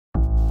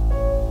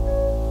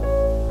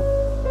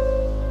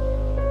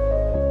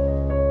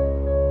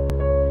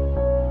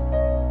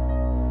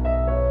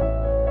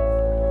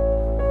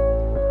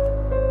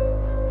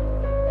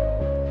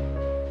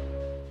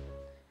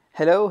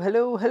Hello,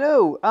 hello,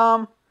 hello.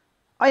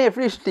 I have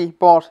recently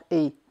bought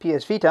a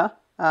PS Vita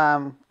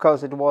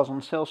because it was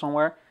on sale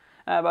somewhere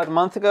about a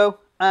month ago,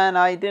 and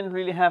I didn't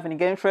really have any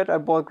games for it. I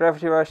bought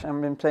Gravity Rush and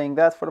I've been playing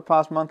that for the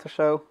past month or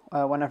so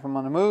whenever I'm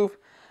on the move.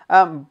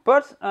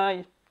 But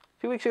a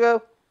few weeks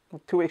ago,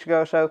 2 weeks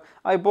ago or so,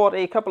 I bought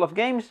a couple of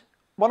games,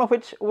 one of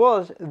which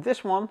was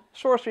this one,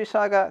 Sorcery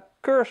Saga,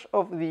 Curse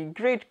of the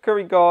Great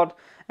Curry God,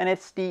 and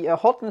it's the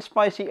hot and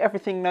spicy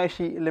everything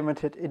nicey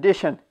limited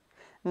edition.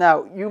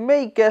 Now, you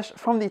may guess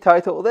from the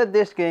title that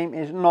this game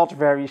is not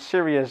very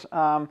serious.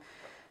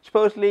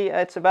 Supposedly,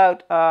 it's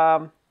about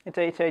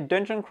it's a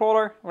dungeon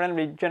crawler,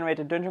 randomly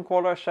generated dungeon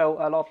crawler. So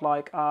a lot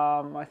like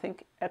I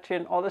think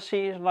Etrian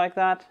Odyssey is like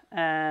that,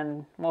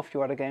 and well, a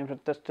few other games.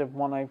 But that's the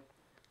one I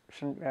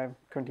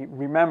currently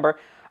remember.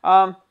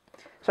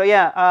 So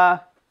yeah,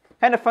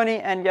 kind of funny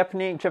and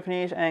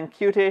Japanese and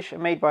cutish,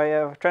 made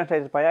by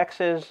translated by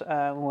Axis,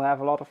 who have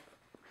a lot of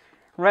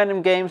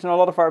random games and a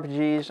lot of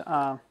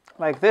RPGs.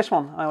 Like this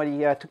one, I already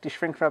took the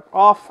shrink wrap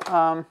off.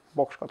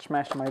 Box got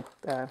smashed in my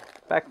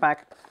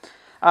backpack.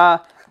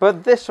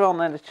 But this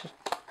one, and it's just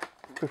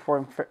before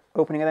I'm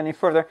opening it any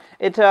further,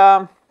 it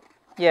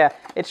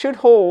it should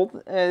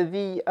hold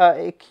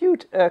a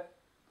cute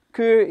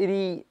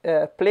curry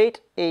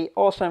plate, a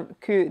awesome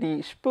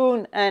curry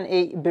spoon, and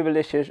a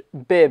bibelicious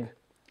bib.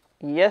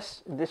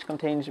 Yes, this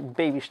contains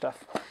baby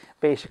stuff,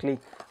 basically.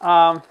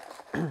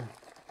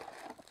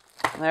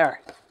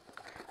 There.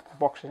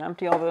 Box is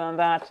empty other than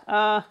that.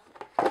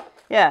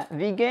 Yeah,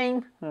 the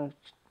game, I'll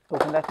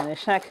open that in a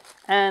sec,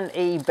 and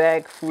a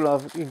bag full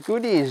of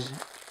goodies.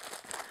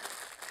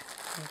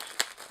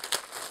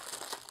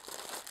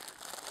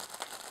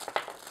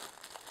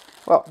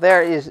 Well,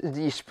 there is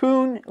the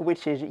spoon,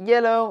 which is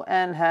yellow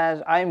and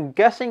has, I'm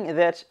guessing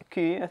that's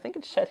Q. I think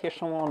it said here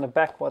somewhere on the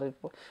back what it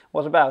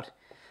was about.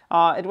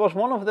 It was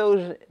one of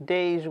those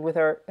days with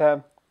our,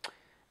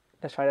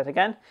 let's try that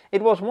again.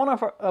 It was one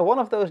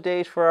of those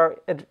days for our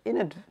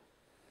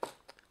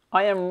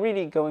I am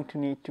really going to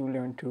need to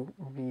learn to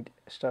read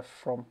stuff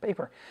from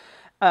paper.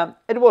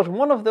 It was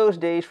one of those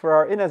days for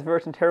our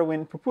inadvertent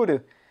heroine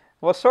Pupuru.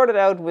 What started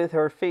out with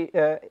her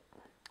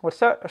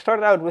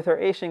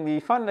acing the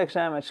final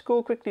exam at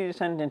school quickly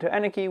descended into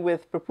anarchy,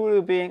 with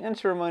Pupuru being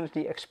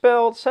unceremoniously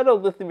expelled,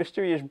 settled with the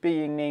mysterious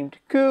being named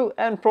Ku,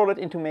 and prodded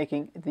into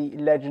making the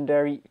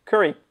legendary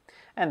curry.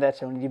 And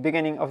that's only the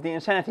beginning of the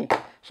insanity.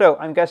 So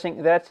I'm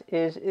guessing that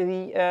is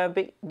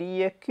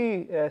the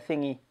Ku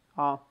thingy.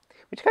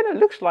 Which kind of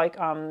looks like,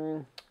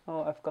 oh,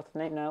 I've got the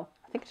name now.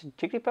 I think it's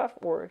Jigglypuff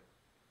or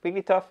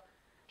Wigglytuff,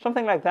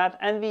 something like that.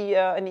 And the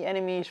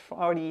enemies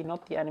are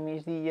not the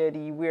enemies,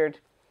 the weird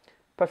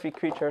puffy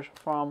creatures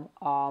from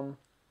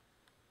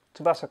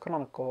Tsubasa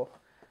Chronicle.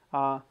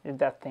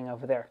 That thing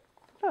over there.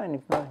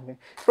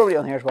 It's probably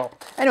on here as well.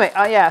 Anyway,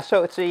 yeah.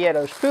 So it's a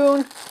yellow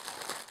spoon.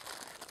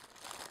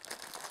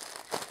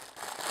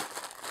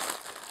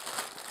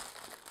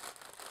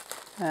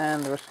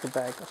 And the rest of the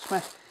bag got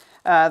smashed.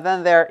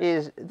 Then there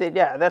is,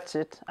 that's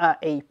it,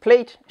 a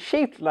plate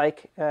shaped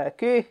like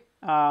Q.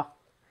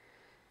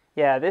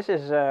 Yeah, this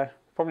is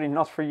probably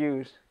not for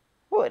use.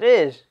 Oh, it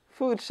is.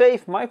 Food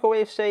safe,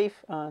 microwave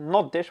safe,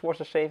 not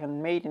dishwasher safe,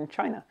 and made in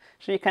China.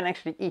 So you can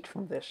actually eat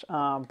from this,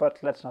 but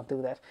let's not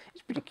do that.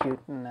 It's pretty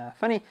cute and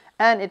funny.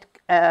 And it,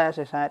 as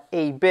I said,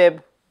 a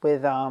bib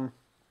with,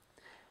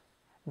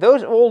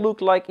 those all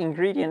look like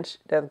ingredients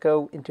that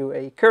go into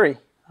a curry.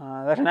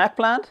 There's an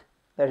eggplant,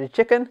 there's a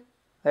chicken,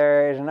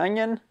 there's an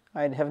onion.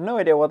 I have no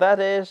idea what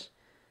that is.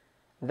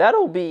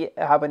 That'll be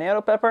a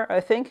habanero pepper, I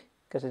think,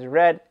 because it's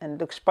red and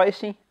looks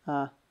spicy.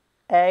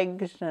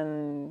 Eggs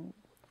and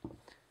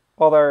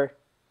other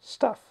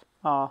stuff.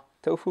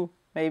 Tofu,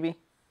 maybe.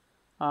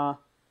 Yeah,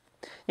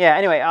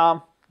 anyway,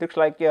 looks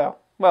like, yeah,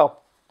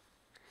 well,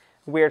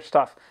 weird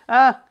stuff.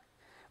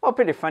 Well,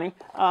 pretty funny.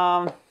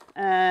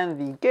 And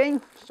the game,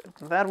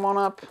 set that one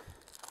up.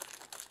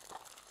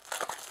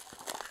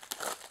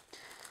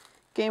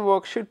 Game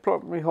box should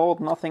probably hold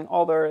nothing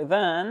other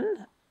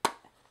than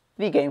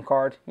the game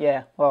card.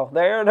 Yeah, well,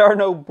 there are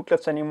no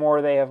booklets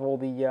anymore. They have all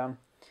the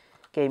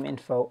game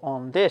info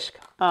on disc.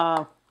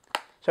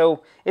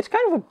 So it's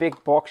kind of a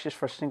big box just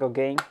for a single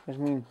game. I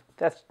mean,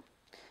 it's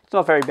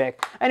not very big.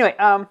 Anyway,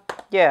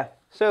 yeah.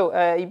 So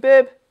a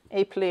bib,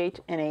 a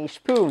plate, and a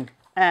spoon,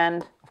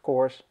 and of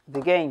course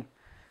the game.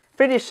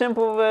 Pretty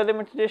simple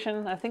limited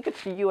edition. I think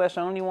it's the US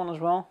only one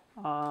as well.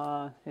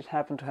 Just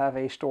happen to have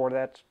a store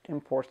that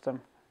imports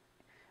them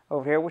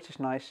over here, which is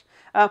nice.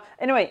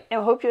 Anyway, I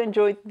hope you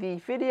enjoyed the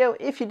video.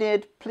 If you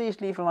did, please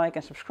leave a like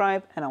and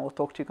subscribe, and I will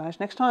talk to you guys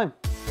next time.